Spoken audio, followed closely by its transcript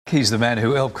He's the man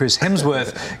who helped Chris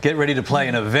Hemsworth get ready to play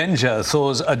an Avenger.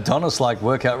 Thor's Adonis-like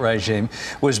workout regime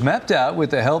was mapped out with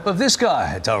the help of this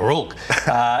guy, Rulk,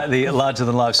 the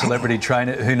larger-than-life celebrity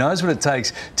trainer who knows what it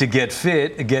takes to get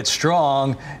fit, get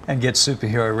strong, and get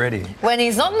superhero ready. When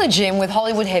he's not in the gym with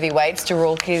Hollywood heavyweights,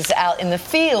 Rulk is out in the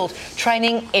field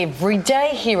training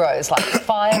everyday heroes like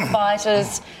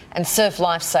firefighters and surf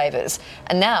lifesavers.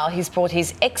 And now he's brought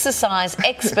his exercise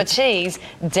expertise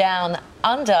down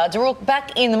under. Rulk,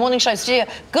 back in the morning show studio.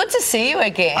 Good to see you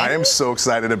again. I am so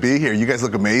excited to be here. You guys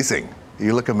look amazing.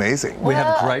 You look amazing. We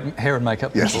have great hair and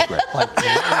makeup. Yes, great. Like,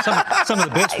 some of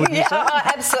the best, wouldn't you say?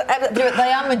 Absolutely.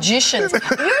 They are magicians.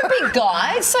 You're a big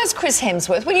guy, so is Chris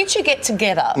Hemsworth. When you two get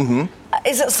together,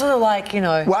 is it sort of like, you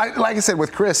know... Well, like I said,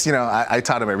 with Chris, you know, I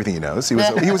taught him everything he knows. He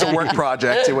was a work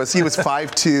project. He was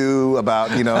 5'2", about,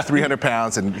 300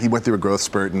 pounds, and he went through a growth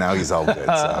spurt, and now he's all good.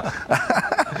 So.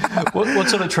 What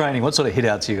sort of training, what sort of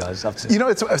hit-outs you guys up to? You know,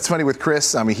 it's funny with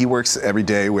Chris. I mean, he works every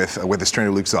day with his trainer,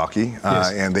 Luke Zocchi,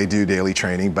 and they do daily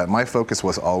training, but my focus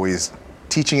was always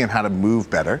teaching him how to move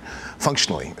better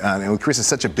functionally. And Chris is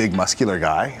such a big muscular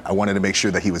guy, I wanted to make sure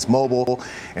that he was mobile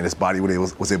and his body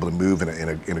was able to move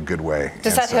in a good way.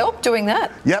 Does that help doing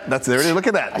that? Yep, that's there. Look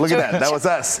at that. Look at that. That was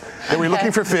us. Then we were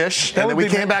looking for fish, and then we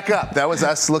came back up. That was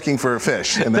us looking for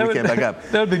fish, and then we came back up.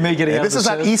 That would be me getting out of the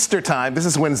surf. This is not Easter time. This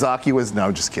is when Zocchi was... No,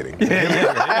 I'm just kidding.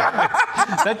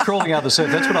 That crawling out of the surf,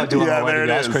 that's what I do on my way to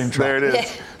the ice cream truck. There it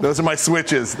is. Those are my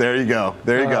switches. There you go.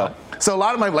 There you go. So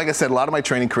like I said, a lot of my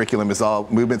training curriculum is all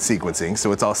movement sequencing.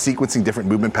 So it's all sequencing different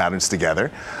movement patterns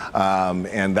together.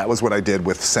 And that was what I did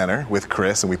with Center, with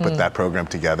Chris, and we put that program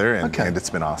together, and it's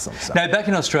been awesome. So. Now, back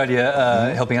in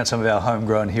Australia, helping out some of our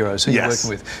homegrown heroes, who you're working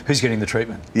with, who's getting the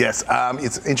treatment? Yes,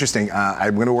 it's interesting.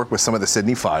 I'm going to work with some of the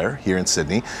Sydney Fire here in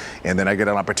Sydney, and then I get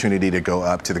an opportunity to go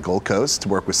up to the Gold Coast to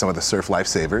work with some of the surf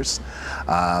lifesavers.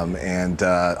 And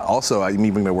also, I'm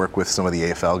even going to work with some of the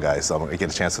AFL guys. I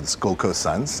get a chance with the Gold Coast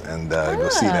Suns, and go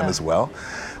see them as well.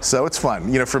 So it's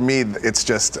fun. You know, for me, it's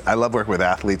just, I love working with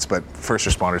athletes, but first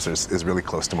responders is really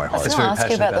close to my heart. I was going to ask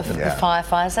you about the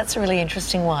firefighters. That's a really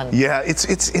interesting one. Yeah,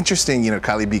 it's interesting,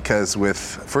 Kylie, because with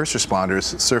first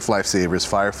responders, surf lifesavers,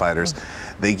 firefighters,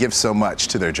 they give so much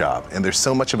to their job, and there's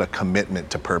so much of a commitment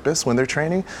to purpose when they're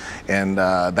training, and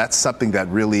that's something that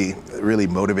really, really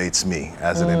motivates me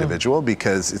as an individual,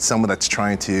 because it's someone that's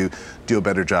trying to do a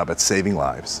better job at saving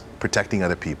lives, protecting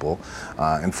other people,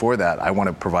 and for that, I want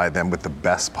to provide them with the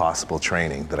best possible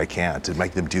training that I can to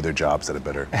make them do their jobs at a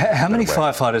better way. How many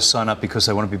firefighters sign up because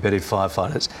they want to be better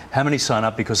firefighters? How many sign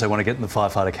up because they want to get in the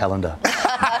firefighter calendar?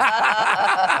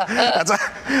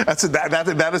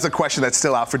 That is a question that's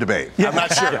still out for debate. I'm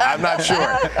not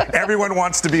sure. Everyone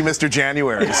wants to be Mr.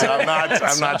 January, so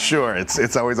I'm not sure.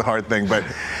 It's always a hard thing, but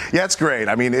yeah, it's great.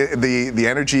 I mean, the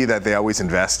energy that they always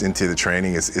invest into the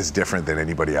training is different than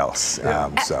anybody else.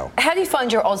 So, how do you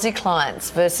find your Aussie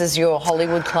clients versus your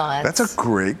Hollywood clients? That's a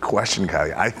great question,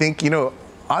 Kylie. I think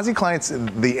Aussie clients,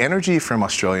 the energy from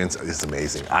Australians is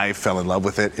amazing. I fell in love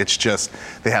with it. It's just,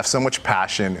 they have so much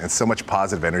passion and so much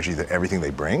positive energy to everything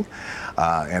they bring.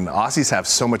 And Aussies have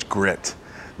so much grit.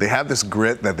 They have this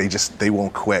grit that they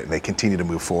won't quit, and they continue to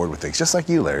move forward with things. Just like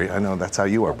you, Larry. I know that's how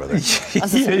you are, brother. It's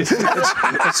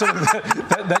sort of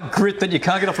that grit that you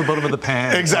can't get off the bottom of the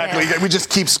pan. Exactly. Yeah. We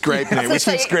just keep scraping it. We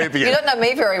keep scraping it. You don't know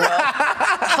me very well.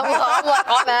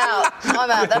 I'm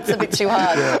out. That's a bit too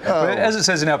hard. Yeah. As it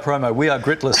says in our promo, we are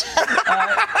gritless.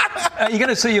 Are you going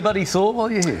to see your buddy Thor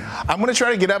while you're here? I'm going to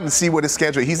try to get up and see what his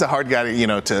schedule. He's a hard guy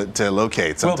to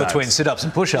locate sometimes. Well, between sit-ups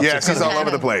and push-ups. Yes, he's all over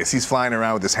the place. He's flying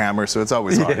around with his hammer, so it's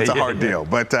always hard. It's a hard deal.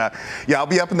 But I'll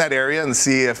be up in that area and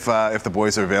see if the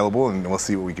boys are available, and we'll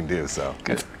see what we can do. So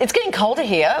good. It's getting colder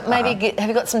here. Maybe have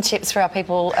you got some tips for our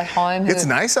people at home? It's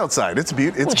nice outside. It's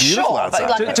beautiful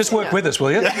outside. Just work with us,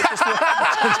 will you?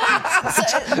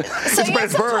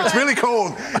 It's really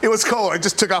cold. It was cold. I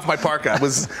just took off my parka. It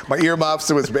was my earmuffs.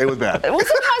 It was bad. Well,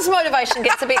 sometimes motivation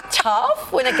gets a bit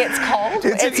tough when it gets cold.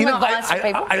 It's some advice for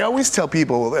people. I always tell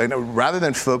people, rather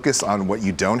than focus on what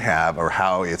you don't have or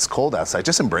how it's cold outside,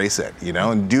 just embrace it,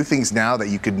 and do things now that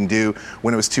you couldn't do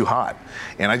when it was too hot.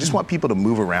 And I just want people to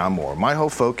move around more. My whole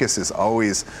focus is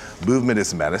always movement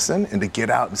is medicine, and to get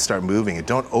out and start moving. And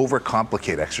don't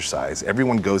overcomplicate exercise.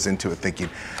 Everyone goes into it thinking,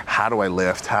 how do I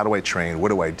lift? How do I train? What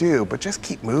do I do? But just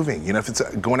keep moving. If it's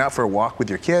going out for a walk with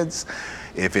your kids,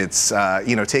 if it's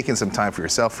taking some time for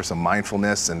yourself for some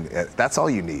mindfulness, and that's all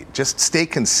you need. Just stay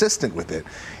consistent with it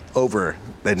over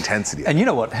the intensity. And you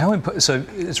know what? So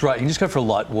it's right. You can just go for a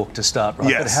light walk to start, right?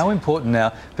 Yes. But how important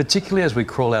now, particularly as we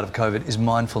crawl out of COVID, is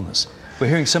mindfulness. We're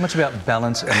hearing so much about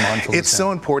balance and mindfulness. It's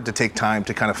so important to take time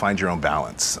to kind of find your own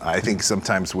balance. I think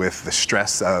sometimes with the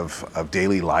stress of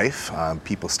daily life,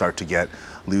 people start to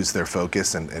lose their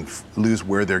focus and lose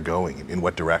where they're going, in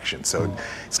what direction. So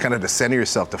it's kind of to center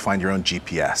yourself, to find your own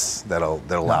GPS that'll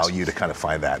allow you to kind of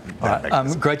find that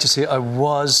mechanism. Great to see you. I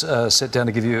was set down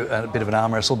to give you a bit of an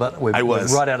arm wrestle, but we're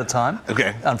right out of time.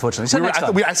 Okay. Unfortunately. So next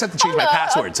time. I just have to change my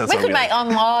password. So we could make.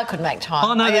 I could make time.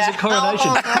 Oh no, there's a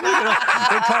coronation.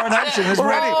 The coronation is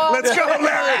ready. Let's go,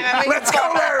 Larry. Let's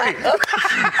go, Larry.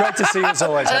 Great to see you as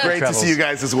always. Happy Great travels. to see you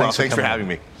guys as well. Thanks for having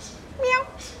me. Meow.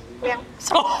 Meow.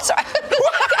 Sorry.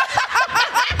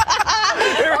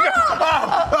 Here we go.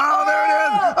 Oh, there it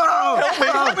is. Oh, there it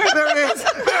is. There it is.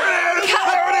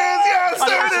 There it is. Yes,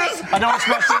 there it is. I don't want to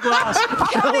smash the glass.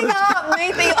 Coming up,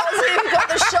 meet the Aussie who got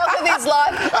the shock of his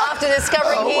life after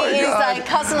discovering he is a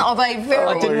cousin of a very...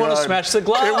 I didn't want to smash the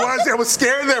glass. I was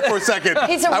scared there for a second.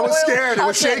 He's a I was royal scared. It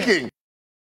was cousin. shaking.